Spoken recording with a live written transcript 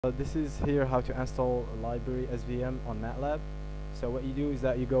This is here how to install a library SVM on MATLAB. So what you do is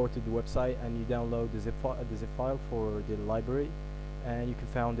that you go to the website and you download the zip file for the library, and you can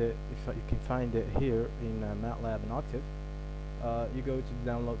find it here in MATLAB and Octave. You go to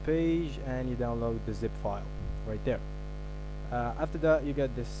the download page and you download the zip file right there. After that, you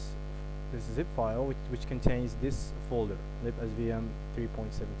get this zip file which contains this folder, LIBSVM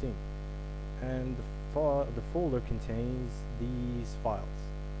 3.17, and the folder contains these files.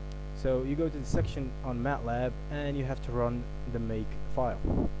 So you go to the section on MATLAB and you have to run the make file.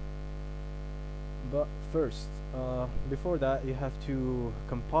 But first, before that, you have to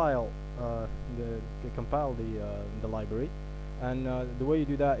compile the library, and the way you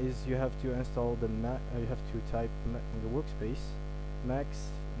do that is you have to install you have to type in the workspace max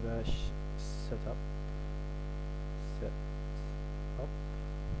dash setup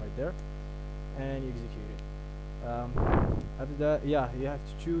right there, and you execute it. After that, yeah, you have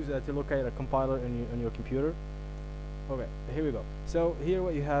to choose to locate a compiler on your computer. Okay, here we go. So here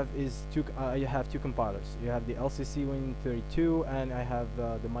what you have is you have two compilers. You have the LCC Win32 and I have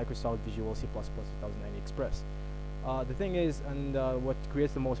the Microsoft Visual C++ 2009 Express. The thing is, and what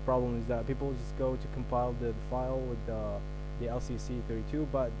creates the most problem is that people just go to compile the file with the LCC32,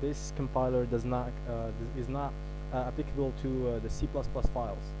 but this compiler is not applicable to the C++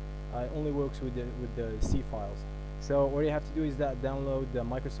 files. It only works with the C files. So what you have to do is that download the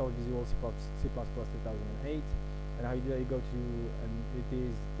Microsoft Visual C++ 2008, and how you do that, you go to, and it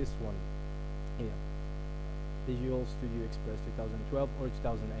is this one here, Visual Studio Express 2012 or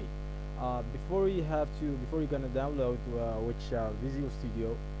 2008. Before you're gonna download which Visual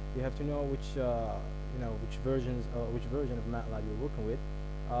Studio, you have to know which version of MATLAB you're working with.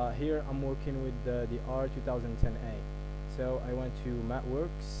 Here I'm working with the R2010A. So I went to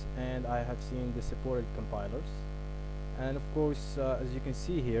MathWorks and I have seen the supported compilers, and of course as you can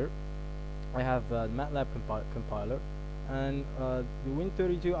see here I have MATLAB compiler, and the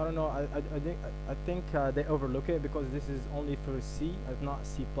Win32, I don't know, I think they overlook it because this is only for C and not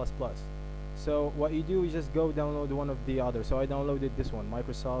C++. So what you do is just go download one of the others. So I downloaded this one,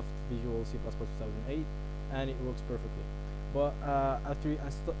 Microsoft Visual C++ 2008, and it works perfectly. But after you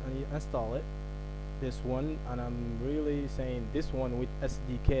install it, this one, and I'm really saying this one with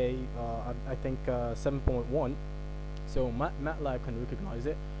SDK, I think 7.1, so MATLAB can recognize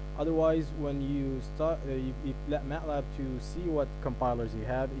it. Otherwise, when you start, you let MATLAB to see what compilers you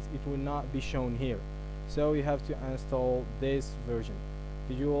have, it will not be shown here. So you have to install this version,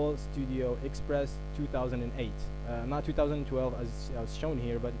 Visual Studio Express 2008, not 2012 as shown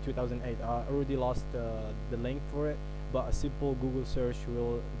here, but 2008. I already lost the link for it, but a simple Google search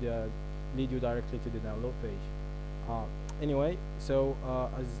will lead you directly to the download page. Anyway, so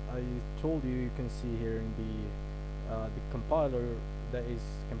as I told you, you can see here in the compiler that is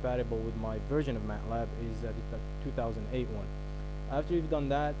compatible with my version of MATLAB is the 2008 one. After you've done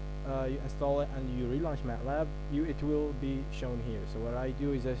that, you install it and you relaunch MATLAB, it will be shown here. So what I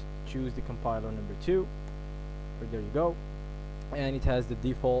do is just choose the compiler number 2. There you go, and it has the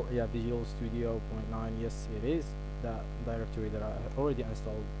default Visual Studio 0.9. Yes, it is that directory that I already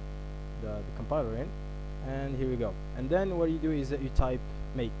installed the compiler in, and here we go. And then what you do is that you type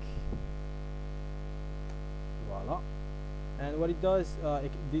make, voila, and what it does, I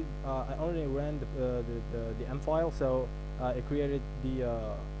already ran the M file, so it created the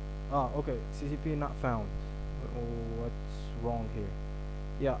okay, CCP not found. What's wrong here?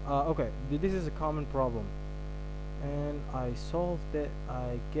 Yeah, okay, this is a common problem, and I solved it,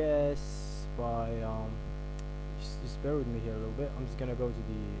 I guess, by just bear with me here a little bit. I'm just gonna go to the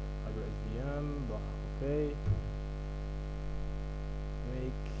LIBSVM, okay,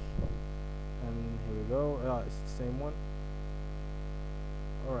 make, and here we go. It's the same one.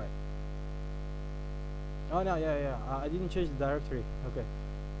 All right. Oh no, yeah. I didn't change the directory. Okay,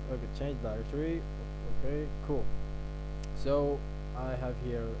 change directory. Okay, cool. So I have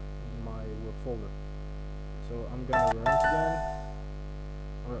here my work folder. So I'm gonna run it again.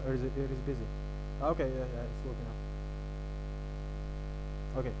 Or is it is busy? Okay, yeah, it's working out.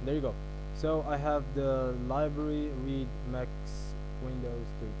 Okay, there you go. So I have the library read max Windows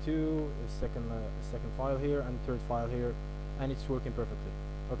 32, second file here, and third file here, and it's working perfectly.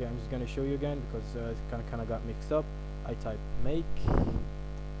 Okay, I'm just gonna show you again because it kind of got mixed up. I type make, and it is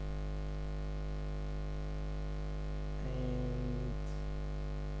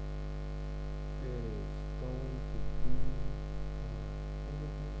going to be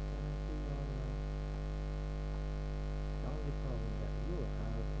the only problem that you will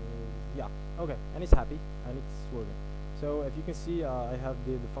have is, yeah, okay, and it's happy and it's working. So if you can see, I have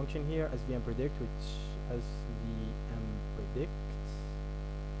the function here, svm predict, which svm predict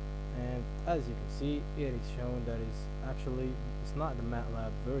As you can see, it is shown that it's not the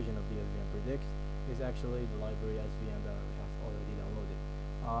MATLAB version of the SVM predict. It's actually the library SVM that we have already downloaded.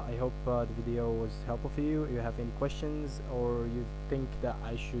 I hope the video was helpful for you. If you have any questions or you think that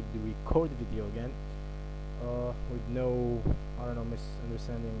I should record the video again with no, I don't know,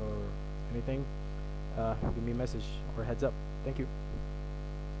 misunderstanding or anything, give me a message or heads up. Thank you.